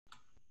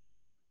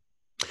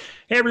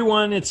Hey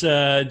everyone, it's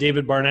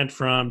David Barnett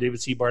from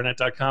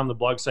davidcbarnett.com, the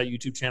blog site,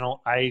 YouTube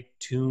channel,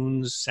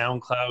 iTunes,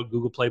 SoundCloud,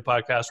 Google Play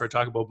podcast, where I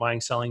talk about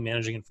buying, selling,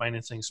 managing, and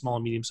financing small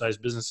and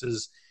medium-sized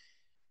businesses.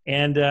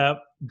 And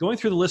going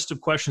through the list of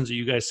questions that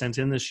you guys sent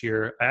in this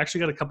year, I actually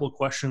got a couple of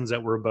questions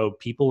that were about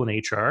people and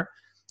HR.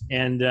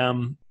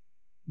 And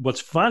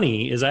what's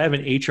funny is I have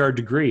an HR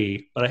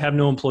degree, but I have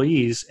no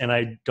employees and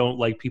I don't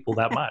like people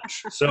that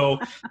much. So,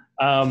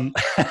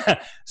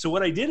 so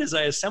what I did is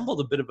I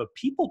assembled a bit of a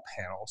people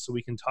panel so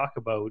we can talk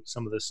about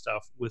some of this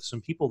stuff with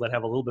some people that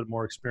have a little bit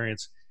more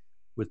experience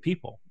with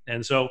people.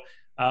 And so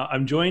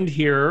I'm joined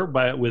here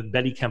with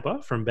Betty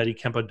Kempa from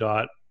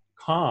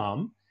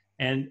bettykempa.com.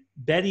 And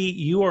Betty,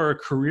 you are a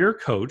career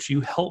coach.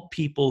 You help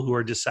people who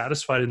are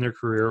dissatisfied in their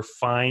career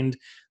find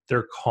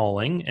their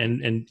calling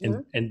and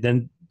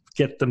then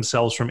get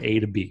themselves from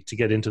A to B to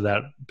get into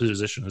that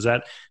position. Does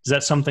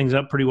that sum things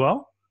up pretty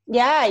well?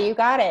 Yeah, you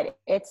got it.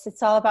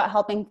 It's all about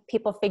helping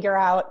people figure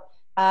out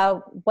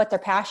what their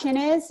passion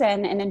is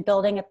and then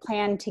building a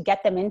plan to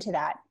get them into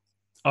that.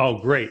 Oh,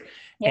 great.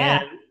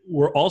 Yeah. And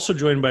we're also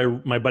joined by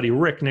my buddy,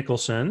 Rick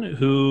Nicholson,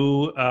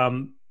 who,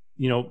 kind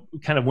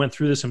of went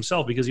through this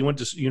himself because he went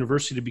to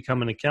university to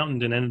become an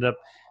accountant and ended up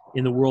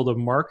in the world of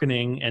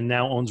marketing and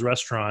now owns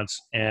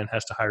restaurants and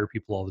has to hire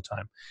people all the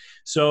time.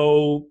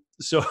 So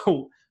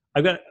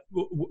we got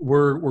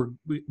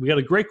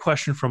a great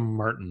question from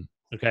Martin.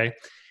 Okay.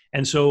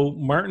 And so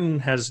Martin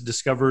has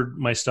discovered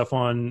my stuff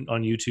on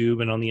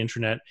YouTube and on the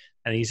internet,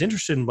 and he's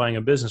interested in buying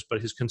a business, but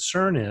his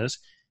concern is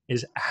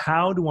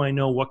how do I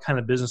know what kind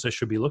of business I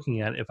should be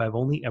looking at if I've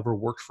only ever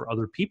worked for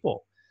other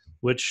people,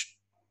 which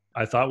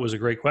I thought was a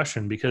great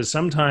question because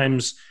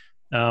sometimes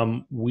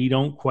we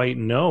don't quite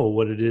know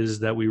what it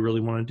is that we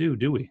really want to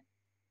do we?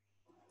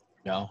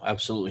 No,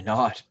 absolutely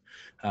not.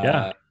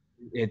 Yeah.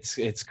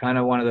 It's kind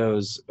of one of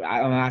those,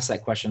 I'm asked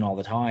that question all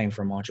the time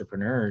from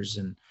entrepreneurs,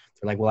 and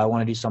they're like, well, I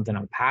want to do something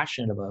I'm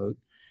passionate about.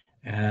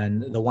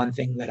 And the one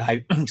thing that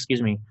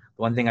the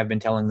one thing I've been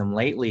telling them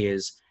lately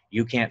is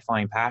you can't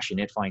find passion,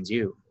 it finds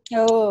you.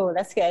 Oh,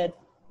 that's good.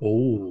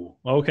 Oh,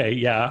 okay.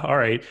 Yeah. All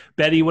right.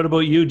 Betty, what about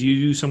you? Do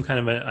you do some kind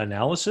of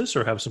analysis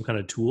or have some kind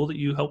of tool that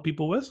you help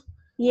people with?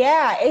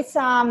 Yeah, it's,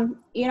 I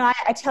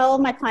tell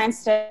my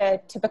clients to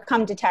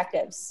become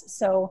detectives.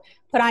 So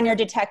put on your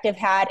detective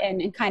hat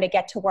and kind of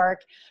get to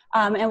work.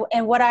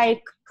 And what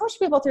I coach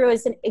people through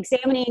is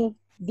examining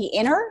the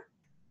inner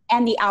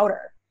and the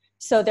outer.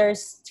 So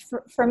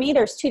for me,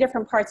 there's two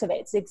different parts of it.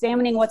 It's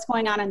examining what's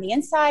going on the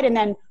inside and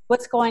then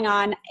what's going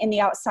on in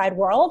the outside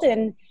world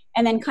and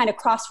then kind of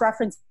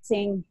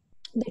cross-referencing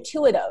the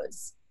two of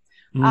those.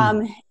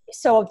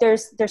 So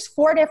there's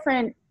four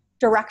different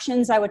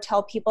directions I would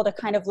tell people to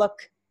kind of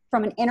look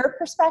from an inner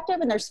perspective,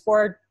 and there's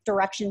four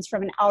directions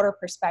from an outer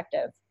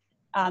perspective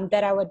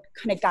that I would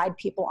kind of guide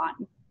people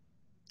on.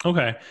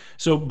 Okay.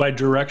 So by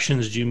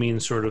directions, do you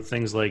mean sort of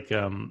things like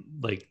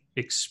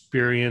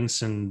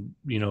experience and,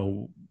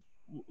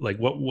 like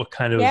what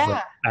kind of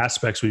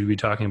aspects would you be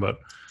talking about?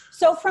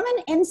 So from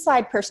an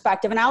inside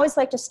perspective, and I always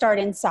like to start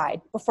inside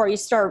before you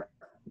start,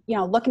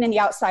 looking in the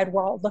outside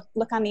world,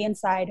 look on the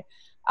inside.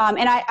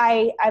 And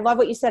I love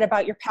what you said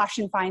about your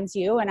passion finds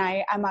you. And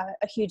I'm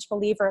a huge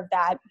believer of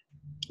that,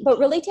 but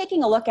really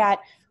taking a look at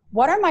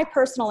what are my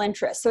personal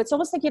interests. So it's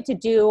almost like you have to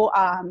do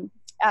an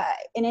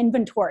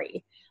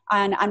inventory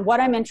on what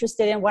I'm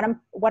interested in, what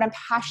I'm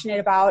passionate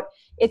about.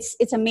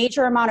 It's a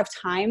major amount of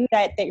time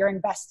that you're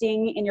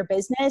investing in your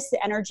business,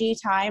 energy,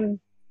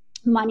 time,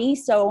 money.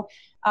 So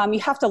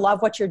you have to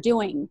love what you're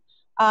doing.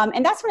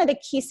 And that's one of the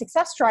key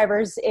success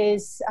drivers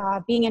is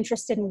being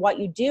interested in what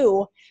you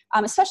do,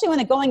 especially when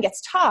the going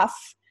gets tough,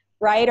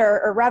 right?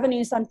 Or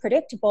revenue's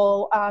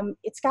unpredictable.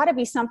 It's got to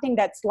be something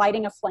that's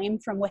lighting a flame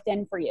from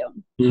within for you.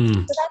 So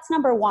that's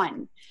number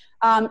one.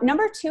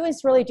 Number two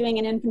is really doing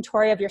an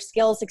inventory of your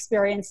skills,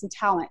 experience, and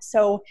talent.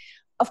 So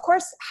of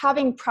course,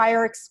 having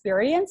prior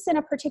experience in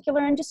a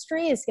particular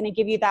industry is going to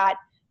give you that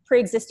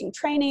pre-existing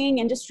training,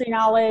 industry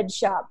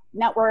knowledge,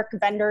 network,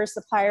 vendors,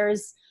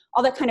 suppliers,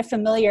 all that kind of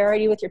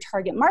familiarity with your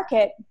target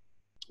market.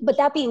 But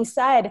that being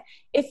said,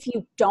 if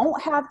you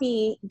don't have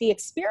the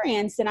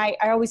experience, and I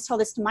always tell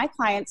this to my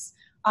clients,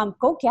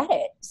 go get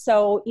it.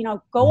 So,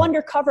 go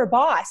undercover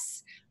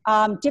boss,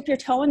 dip your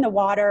toe in the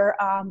water,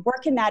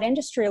 work in that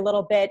industry a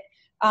little bit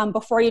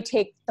before you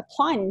take the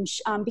plunge.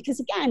 Because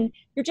again,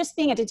 you're just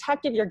being a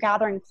detective, you're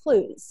gathering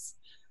clues.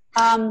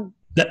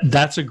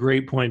 That's a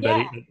great point,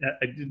 Betty.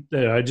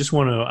 I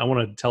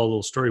want to tell a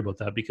little story about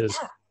that because,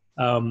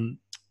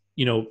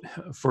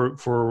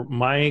 for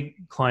my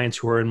clients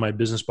who are in my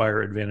Business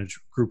Buyer Advantage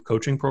group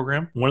coaching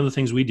program, one of the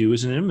things we do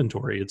is an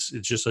inventory. It's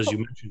just as you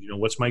mentioned,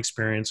 what's my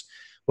experience?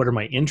 What are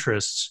my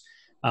interests?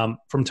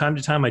 From time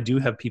to time, I do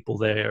have people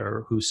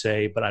there who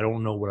say, but I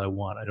don't know what I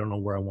want. I don't know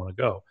where I want to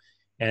go.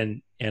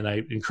 And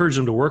I encourage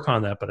them to work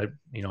on that, but I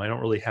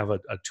don't really have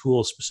a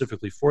tool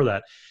specifically for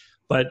that.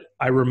 But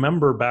I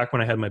remember back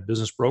when I had my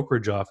business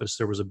brokerage office,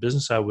 there was a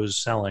business I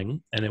was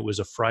selling and it was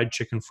a fried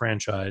chicken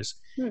franchise.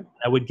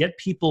 I would get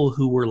people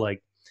who were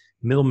like,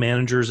 middle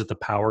managers at the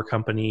power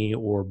company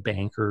or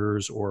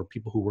bankers or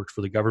people who worked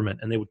for the government,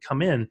 and they would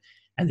come in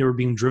and they were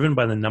being driven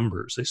by the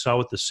numbers. They saw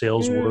what the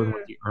sales were and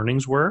what the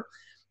earnings were.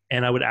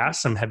 And I would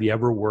ask them, have you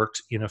ever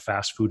worked in a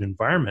fast food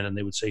environment? And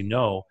they would say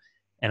no.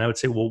 And I would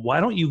say, well, why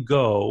don't you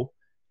go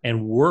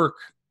and work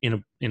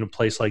in a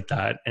place like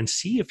that and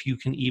see if you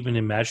can even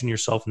imagine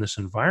yourself in this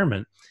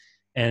environment?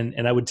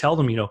 And I would tell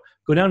them,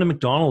 go down to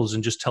McDonald's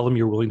and just tell them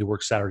you're willing to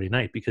work Saturday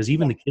night, because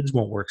even the kids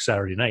won't work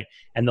Saturday night,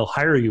 and they'll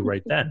hire you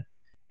right then.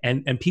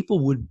 And people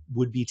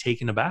would be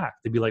taken aback.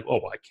 They'd be like, oh,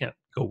 well, I can't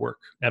go work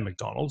at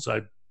McDonald's.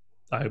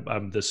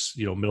 I'm this,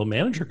 middle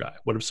manager guy.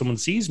 What if someone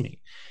sees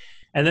me?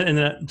 And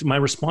then my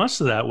response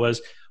to that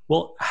was,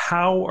 well,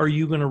 how are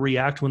you going to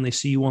react when they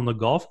see you on the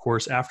golf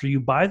course after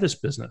you buy this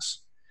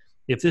business?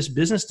 If this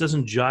business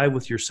doesn't jive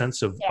with your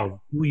sense of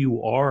who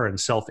you are and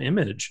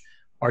self-image,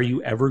 are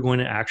you ever going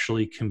to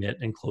actually commit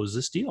and close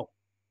this deal?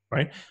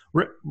 Right?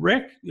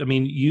 Rick, I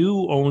mean,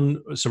 you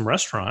own some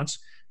restaurants.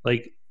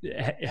 Like,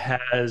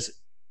 has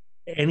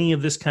any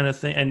of this kind of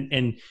thing,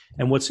 and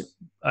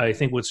I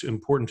think what's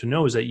important to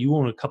know is that you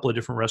own a couple of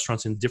different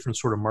restaurants in different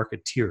sort of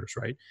market tiers,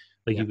 right?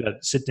 Like you've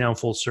got sit down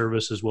full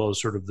service as well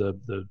as sort of the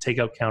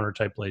takeout counter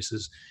type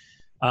places.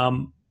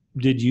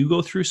 Did you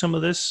go through some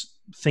of this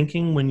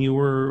thinking when you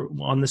were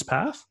on this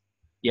path?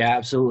 Yeah,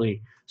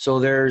 absolutely. So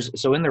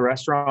in the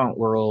restaurant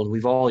world,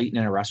 we've all eaten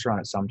in a restaurant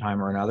at some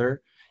time or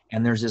another.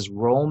 And there's this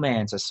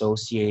romance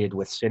associated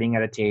with sitting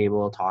at a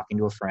table, talking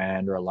to a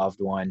friend or a loved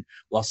one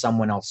while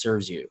someone else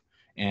serves you.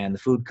 And the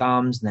food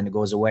comes and then it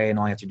goes away, and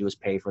all you have to do is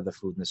pay for the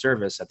food and the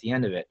service at the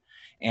end of it.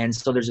 And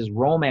so there's this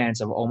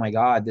romance of, oh my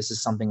God, this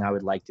is something I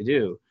would like to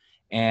do.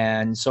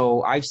 And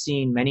so I've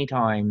seen many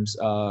times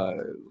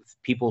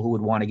people who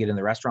would want to get in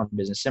the restaurant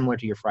business, similar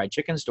to your fried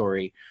chicken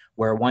story,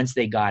 where once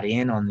they got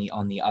in on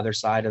the other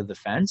side of the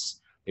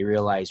fence, they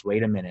realized,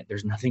 wait a minute,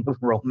 there's nothing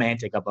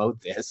romantic about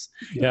this.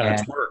 Yeah,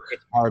 it's work.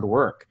 It's hard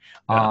work.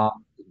 Yeah.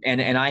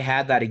 And I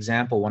had that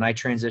example when I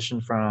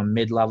transitioned from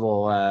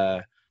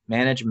mid-level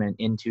management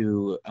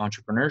into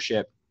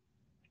entrepreneurship.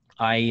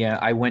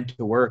 I went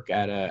to work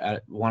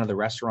at one of the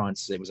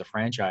restaurants. It was a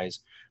franchise,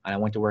 and I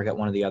went to work at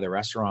one of the other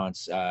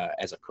restaurants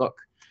as a cook.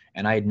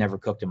 And I had never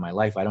cooked in my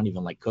life. I don't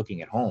even like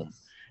cooking at home.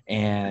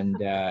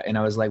 And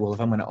I was like, well, if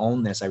I'm going to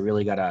own this, I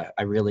really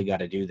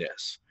gotta do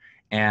this.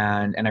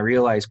 And I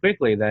realized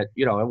quickly that,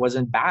 it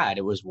wasn't bad.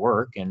 It was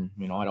work, and,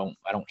 I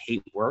don't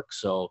hate work.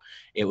 So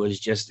it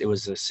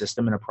was a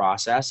system and a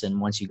process. And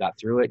once you got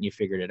through it and you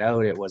figured it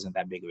out, it wasn't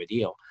that big of a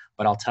deal.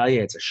 But I'll tell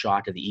you, it's a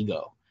shot to the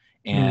ego.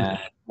 And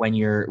when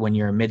you're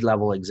a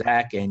mid-level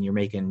exec and you're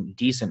making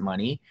decent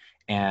money,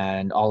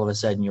 and all of a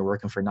sudden you're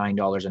working for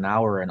 $9 an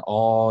hour, and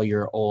all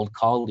your old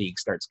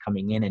colleagues starts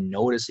coming in and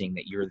noticing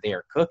that you're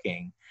there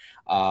cooking,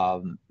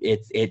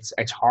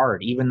 it's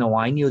hard. Even though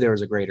I knew there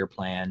was a greater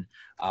plan,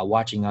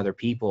 watching other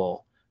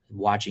people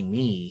watching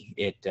me,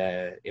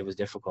 it was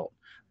difficult.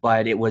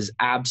 But it was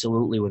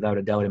absolutely, without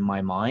a doubt in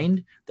my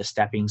mind, the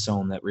stepping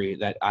stone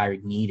that I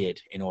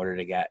needed in order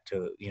to get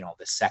to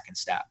the second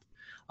step.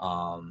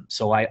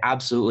 So I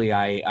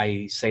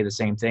say the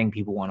same thing.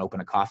 People want to open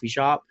a coffee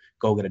shop,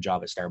 go get a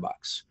job at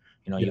Starbucks.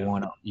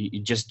 You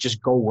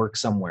just go work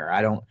somewhere.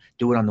 I don't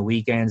do it on the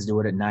weekends, do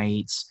it at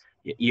nights.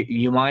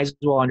 You might as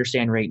well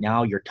understand right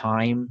now, your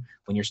time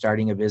when you're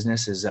starting a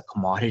business is a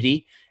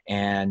commodity,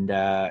 and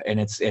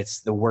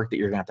it's the work that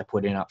you're gonna have to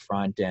put in up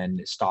front, and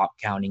stop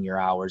counting your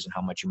hours and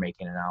how much you're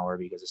making an hour,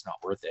 because it's not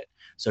worth it.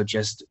 So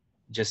just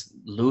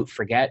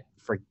forget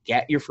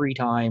your free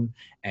time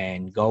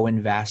and go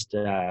invest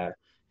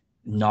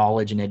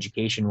knowledge and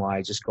education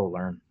wise. Just go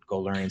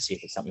learn and see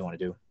if it's something you want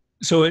to do.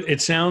 So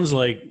it sounds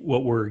like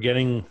what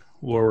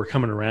we're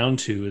coming around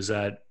to is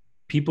that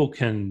people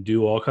can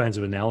do all kinds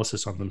of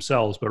analysis on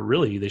themselves, but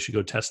really they should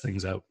go test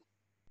things out.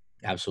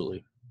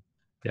 Absolutely.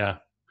 Yeah.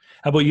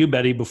 How about you,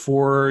 Betty?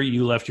 Before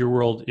you left your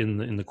world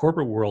in the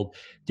corporate world,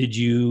 did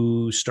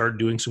you start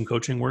doing some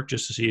coaching work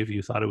just to see if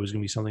you thought it was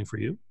going to be something for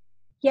you?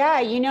 Yeah.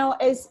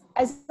 As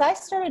I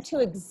started to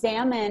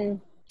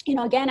examine,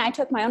 again, I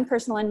took my own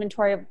personal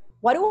inventory of,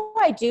 what do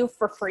I do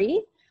for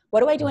free? What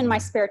do I do in my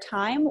spare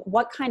time?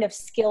 What kind of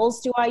skills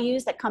do I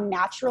use that come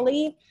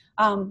naturally,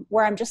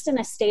 where I'm just in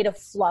a state of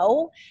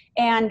flow?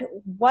 And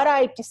what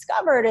I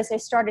discovered as I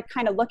started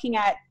kind of looking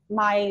at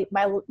my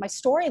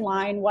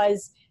storyline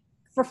was,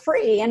 for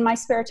free in my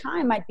spare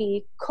time, I'd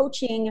be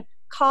coaching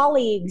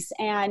colleagues,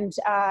 and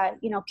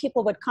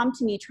people would come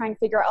to me trying to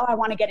figure out, I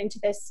want to get into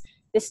this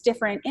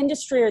different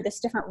industry or this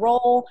different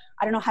role.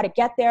 I don't know how to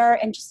get there.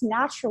 And just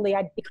naturally,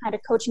 I'd be kind of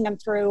coaching them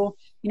through,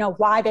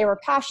 why they were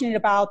passionate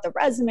about the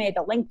resume,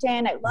 the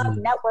LinkedIn. I love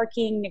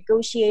networking,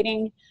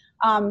 negotiating.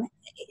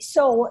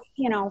 So,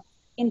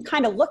 in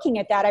kind of looking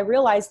at that, I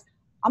realized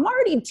I'm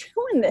already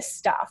doing this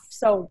stuff.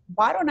 So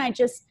why don't I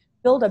just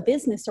build a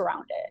business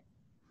around it?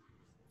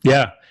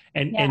 Yeah.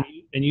 And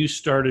you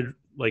started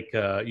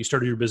you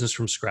started your business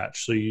from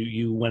scratch. So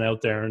you went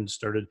out there and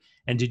started,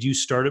 and did you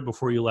start it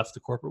before you left the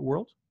corporate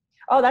world?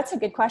 Oh, that's a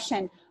good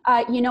question.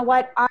 You know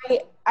what?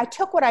 I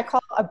took what I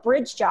call a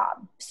bridge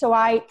job. So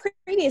I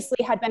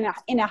previously had been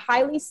in a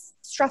highly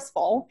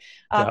stressful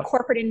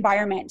corporate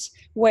environment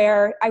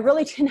where I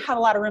really didn't have a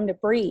lot of room to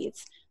breathe.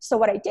 So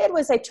what I did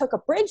was I took a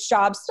bridge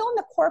job, still in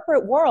the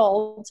corporate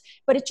world,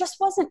 but it just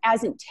wasn't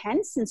as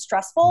intense and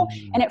stressful,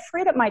 and it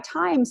freed up my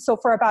time. So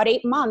for about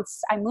 8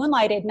 months, I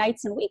moonlighted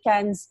nights and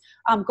weekends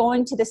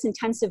going to this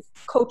intensive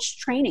coach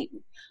training.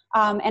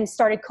 And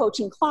started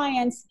coaching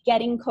clients,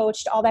 getting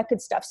coached, all that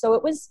good stuff.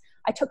 So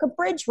I took a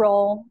bridge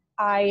role,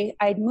 I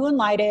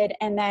moonlighted,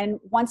 and then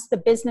once the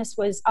business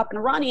was up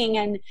and running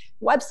and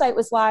website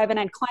was live and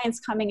I had clients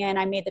coming in,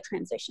 I made the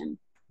transition.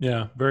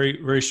 Yeah,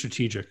 very, very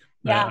strategic.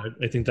 Yeah.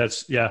 I think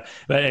that's, yeah.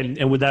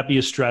 And would that be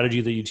a strategy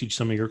that you teach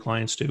some of your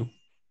clients too?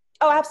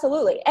 Oh,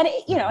 absolutely. And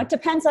it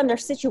depends on their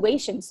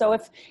situation. So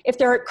if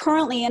they're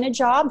currently in a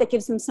job that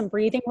gives them some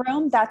breathing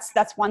room, that's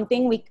one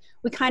thing we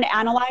kind of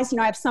analyze.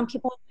 I have some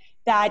people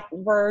that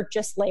were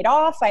just laid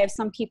off. I have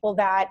some people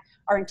that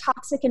are in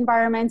toxic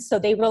environments, so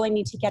they really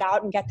need to get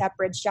out and get that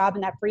bridge job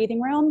and that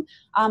breathing room.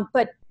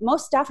 But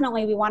most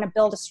definitely, we want to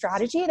build a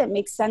strategy that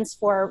makes sense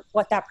for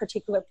what that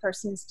particular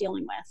person is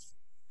dealing with.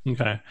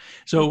 Okay.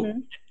 So,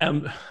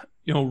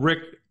 Rick,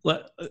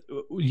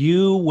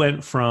 you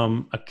went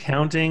from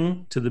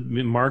accounting to the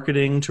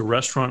marketing to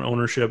restaurant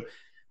ownership,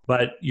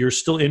 but you're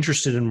still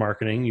interested in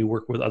marketing. You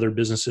work with other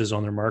businesses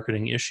on their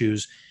marketing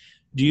issues.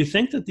 Do you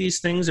think that these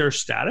things are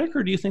static,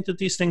 or do you think that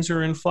these things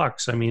are in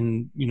flux? I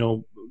mean,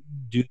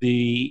 do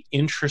the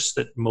interests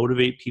that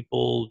motivate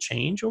people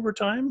change over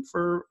time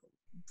for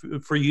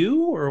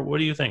you, or what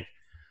do you think?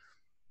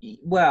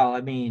 Well, I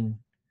mean,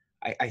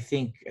 I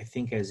think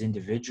as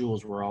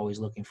individuals, we're always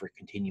looking for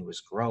continuous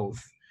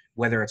growth,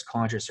 whether it's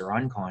conscious or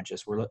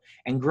unconscious.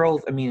 And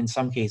growth, I mean, in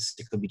some cases,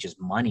 it could be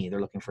just money. They're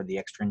looking for the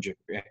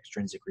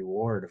extrinsic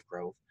reward of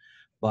growth.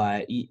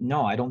 But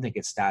no, I don't think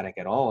it's static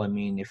at all. I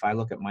mean, if I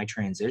look at my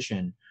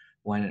transition,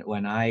 when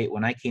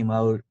I came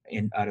out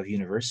of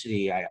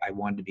university, I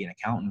wanted to be an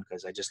accountant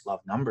because I just love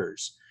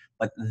numbers.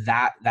 But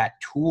that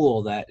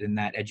tool and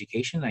that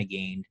education I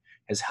gained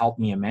has helped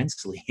me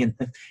immensely in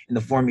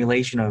the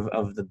formulation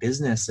of the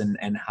business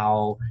and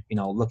how,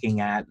 looking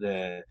at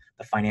the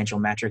financial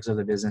metrics of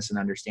the business and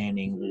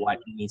understanding what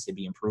needs to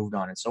be improved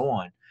on and so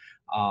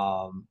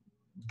on.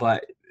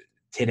 But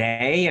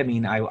today, I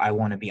mean, I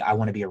want to be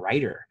a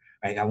writer.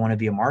 Right? I want to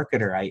be a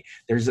marketer.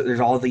 There's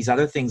all of these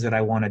other things that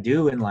I want to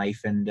do in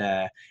life, and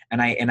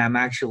I'm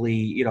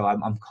actually,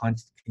 I'm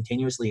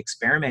continuously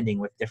experimenting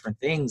with different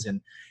things,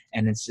 and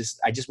it's just,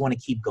 I just want to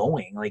keep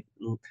going. Like,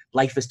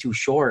 life is too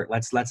short.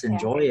 Let's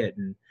enjoy it.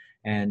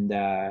 And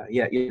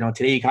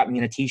today you caught me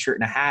in a t-shirt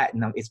and a hat,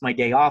 and it's my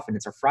day off, and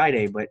it's a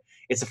Friday, but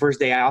it's the first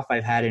day off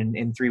I've had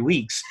in 3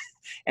 weeks,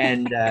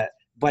 and.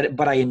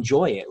 But I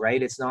enjoy it,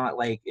 right? It's not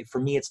like,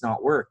 for me, it's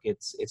not work.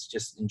 It's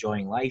just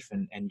enjoying life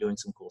and doing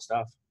some cool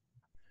stuff.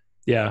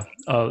 Yeah.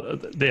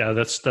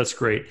 That's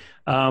great.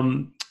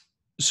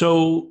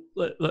 So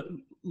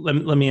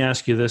let me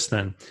ask you this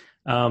then.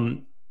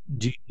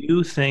 Do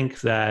you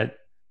think that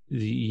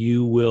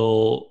you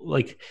will,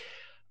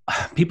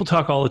 people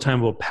talk all the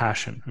time about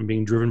passion and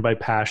being driven by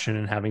passion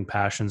and having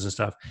passions and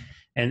stuff.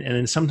 And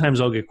then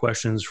sometimes I'll get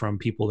questions from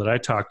people that I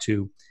talk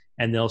to,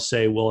 and they'll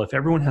say, well, if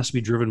everyone has to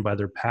be driven by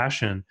their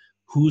passion,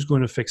 who's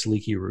going to fix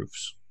leaky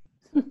roofs?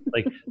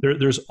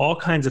 There's all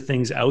kinds of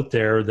things out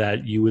there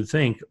that you would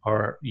think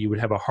you would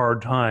have a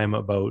hard time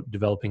about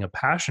developing a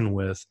passion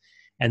with.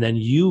 And then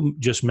you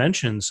just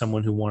mentioned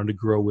someone who wanted to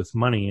grow with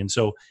money. And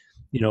so,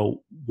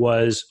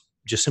 was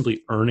just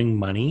simply earning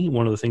money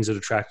one of the things that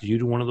attracted you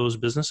to one of those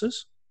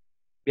businesses?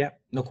 Yeah,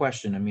 no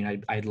question. I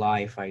mean, I'd lie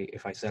if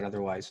I said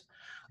otherwise.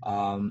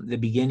 The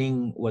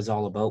beginning was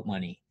all about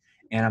money.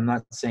 And I'm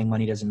not saying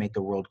money doesn't make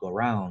the world go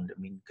round.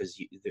 I mean,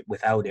 because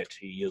without it,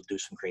 you'll do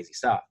some crazy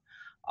stuff.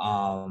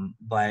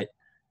 But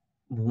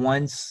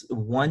once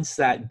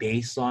that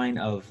baseline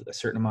of a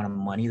certain amount of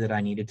money that I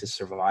needed to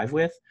survive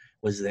with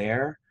was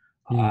there,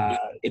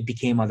 it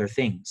became other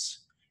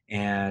things.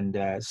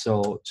 And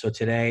so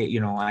today,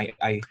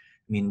 I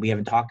mean, we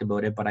haven't talked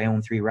about it, but I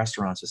own 3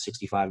 restaurants with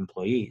 65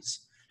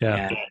 employees.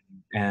 Yeah.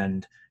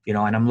 And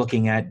I'm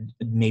looking at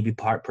maybe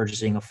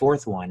purchasing a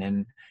 4th one.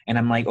 And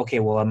I'm like, okay,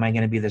 well, am I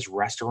going to be this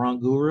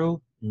restaurant guru?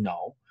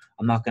 No,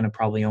 I'm not going to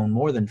probably own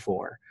more than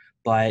 4.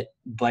 But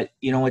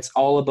it's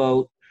all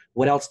about,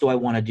 what else do I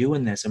want to do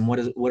in this? And what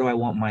do I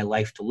want my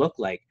life to look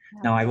like?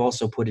 Yeah. Now, I've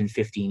also put in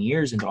 15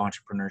 years into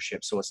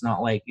entrepreneurship. So it's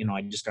not like,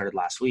 I just started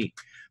last week.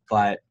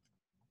 But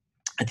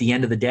at the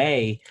end of the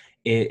day,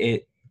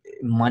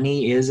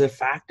 money is a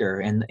factor,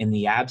 and in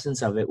the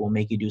absence of it will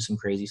make you do some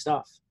crazy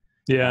stuff.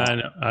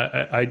 Yeah,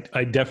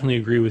 I definitely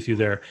agree with you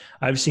there.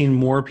 I've seen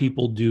more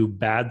people do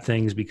bad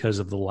things because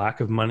of the lack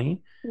of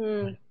money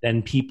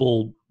than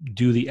people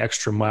do the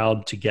extra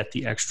mile to get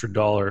the extra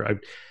dollar.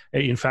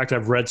 In fact,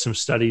 I've read some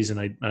studies, and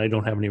I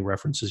don't have any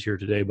references here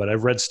today, but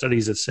I've read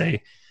studies that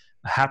say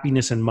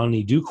happiness and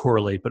money do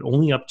correlate, but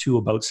only up to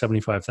about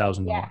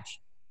 $75,000,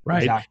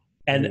 right? Exactly.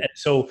 And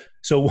so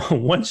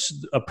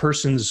once a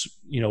person's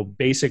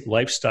basic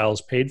lifestyle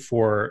is paid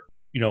for,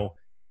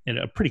 in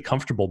a pretty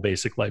comfortable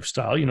basic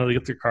lifestyle. You know, they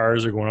get their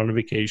cars, they're going on a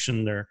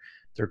vacation, they're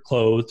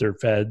clothed, they're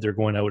fed, they're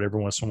going out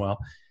every once in a while.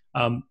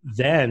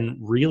 Then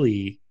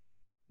really,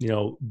 you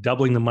know,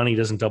 doubling the money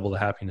doesn't double the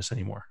happiness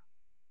anymore.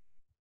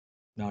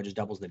 No, it just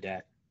doubles the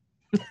debt.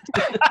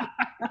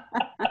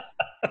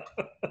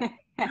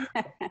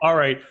 All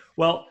right.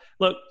 Well,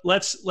 look,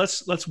 let's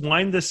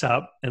wind this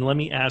up, and let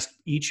me ask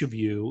each of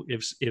you,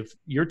 if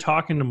you're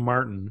talking to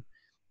Martin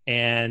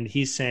and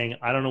he's saying,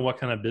 I don't know what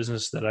kind of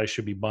business that I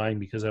should be buying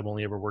because I've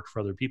only ever worked for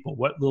other people,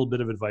 what little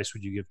bit of advice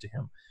would you give to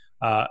him?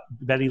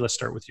 Betty, let's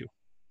start with you.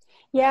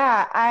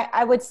 Yeah,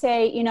 I would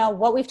say, you know,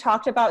 what we've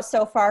talked about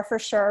so far for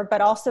sure,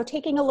 but also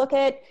taking a look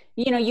at,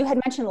 you know, you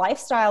had mentioned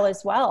lifestyle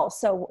as well.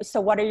 So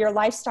what are your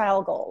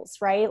lifestyle goals,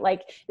 right?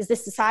 Like, is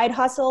this a side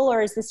hustle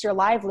or is this your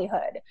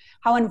livelihood?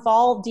 How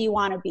involved do you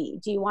want to be?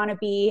 Do you want to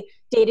be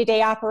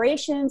day-to-day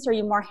operations, or are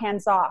you more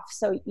hands-off?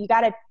 So you got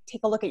to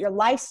take a look at your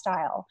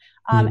lifestyle,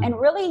 and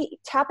really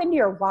tap into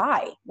your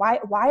why. Why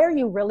are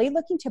you really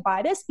looking to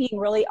buy this? Being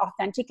really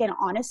authentic and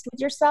honest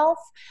with yourself.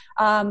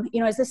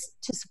 You know, is this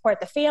to support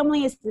the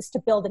family? Is this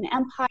to build an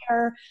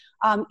empire?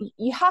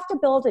 You have to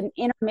build an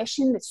inner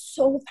mission that's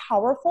so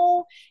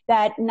powerful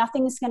that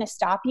nothing's going to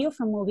stop you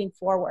from moving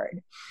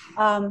forward.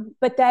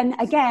 But then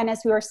again,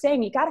 as we were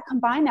saying, you got to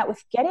combine that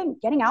with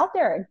getting out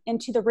there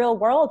into the real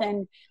world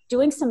and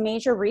doing some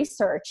major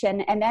research.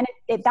 And then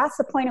that's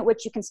the point at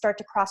which you can start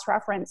to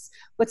cross-reference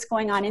what's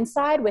going on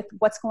inside with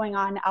what's going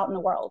on out in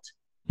the world.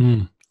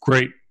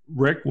 Great.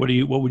 Rick,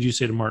 what would you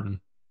say to Martin?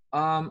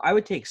 I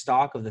would take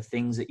stock of the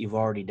things that you've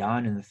already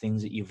done and the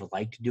things that you've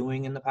liked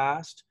doing in the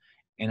past,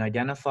 and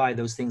identify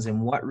those things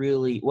and what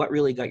really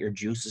got your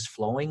juices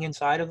flowing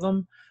inside of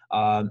them.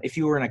 If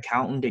you were an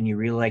accountant and you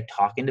really like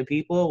talking to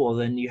people, well,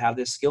 then you have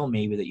this skill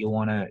maybe that you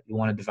want to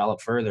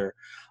develop further.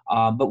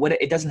 But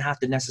it doesn't have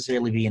to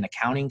necessarily be an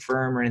accounting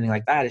firm or anything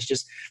like that. It's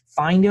just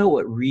find out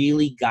what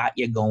really got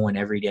you going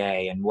every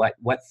day, and what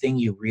thing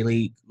you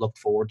really look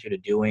forward to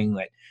doing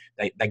that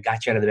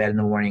got you out of the bed in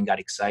the morning and got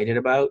excited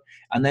about,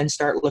 and then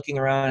start looking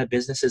around at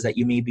businesses that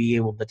you may be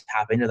able to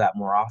tap into that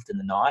more often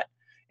than not.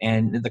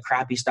 And the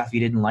crappy stuff you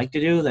didn't like to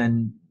do,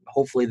 then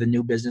hopefully the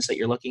new business that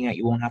you're looking at,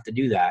 you won't have to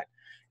do that.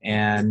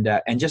 And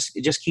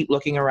just keep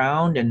looking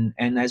around.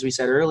 And as we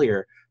said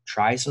earlier,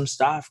 try some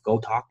stuff, go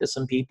talk to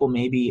some people,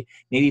 maybe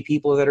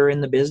people that are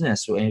in the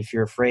business. And if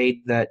you're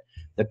afraid that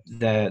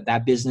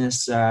that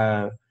business,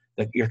 that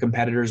your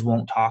competitors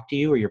won't talk to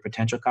you, or your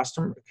potential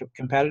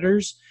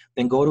competitors,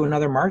 then go to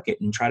another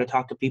market and try to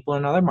talk to people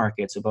in other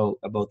markets about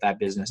that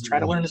business. Try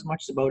to learn as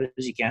much about it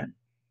as you can.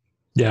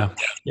 Yeah.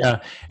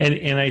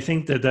 And I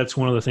think that's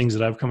one of the things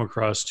that I've come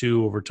across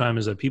too over time,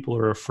 is that people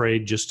are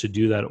afraid just to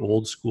do that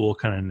old school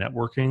kind of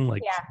networking,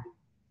 like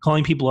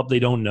calling people up they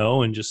don't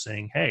know and just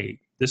saying, hey,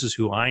 this is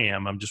who I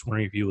am. I'm just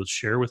wondering if you would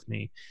share with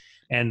me.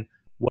 And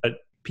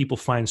what people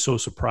find so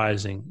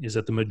surprising is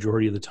that the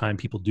majority of the time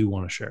people do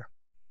want to share.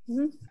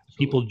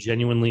 People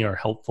genuinely are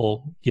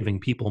helpful giving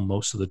people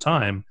most of the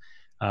time.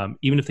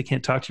 Even if they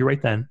can't talk to you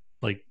right then,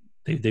 like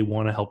they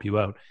want to help you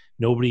out.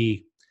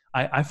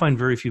 I find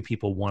very few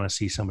people want to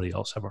see somebody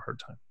else have a hard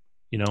time,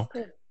 you know?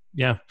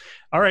 Yeah.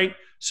 All right.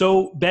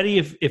 So Betty,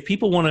 if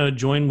people want to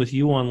join with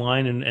you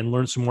online and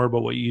learn some more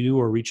about what you do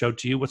or reach out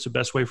to you, what's the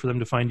best way for them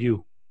to find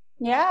you?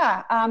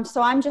 Yeah.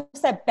 So I'm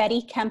just at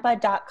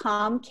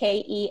bettykempa.com,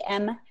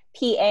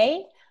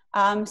 KEMPA.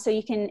 So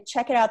you can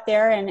check it out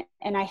there. And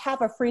I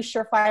have a free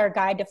surefire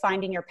guide to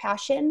finding your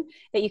passion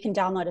that you can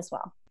download as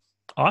well.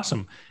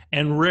 Awesome.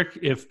 And Rick,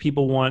 if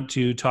people want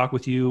to talk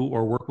with you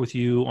or work with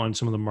you on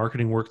some of the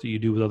marketing work that you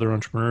do with other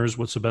entrepreneurs,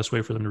 what's the best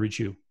way for them to reach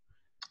you?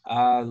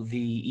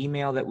 The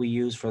email that we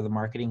use for the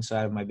marketing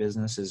side of my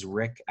business is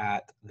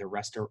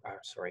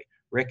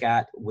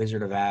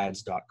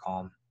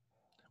rick@wizardofads.com.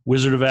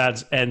 Wizard of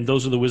Ads. And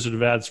those are the Wizard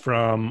of Ads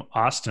from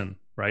Austin,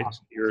 right?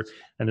 Awesome. You're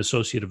an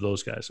associate of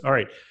those guys. All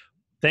right.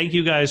 Thank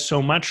you guys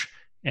so much.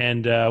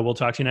 And we'll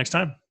talk to you next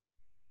time.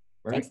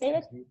 Thanks,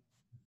 David.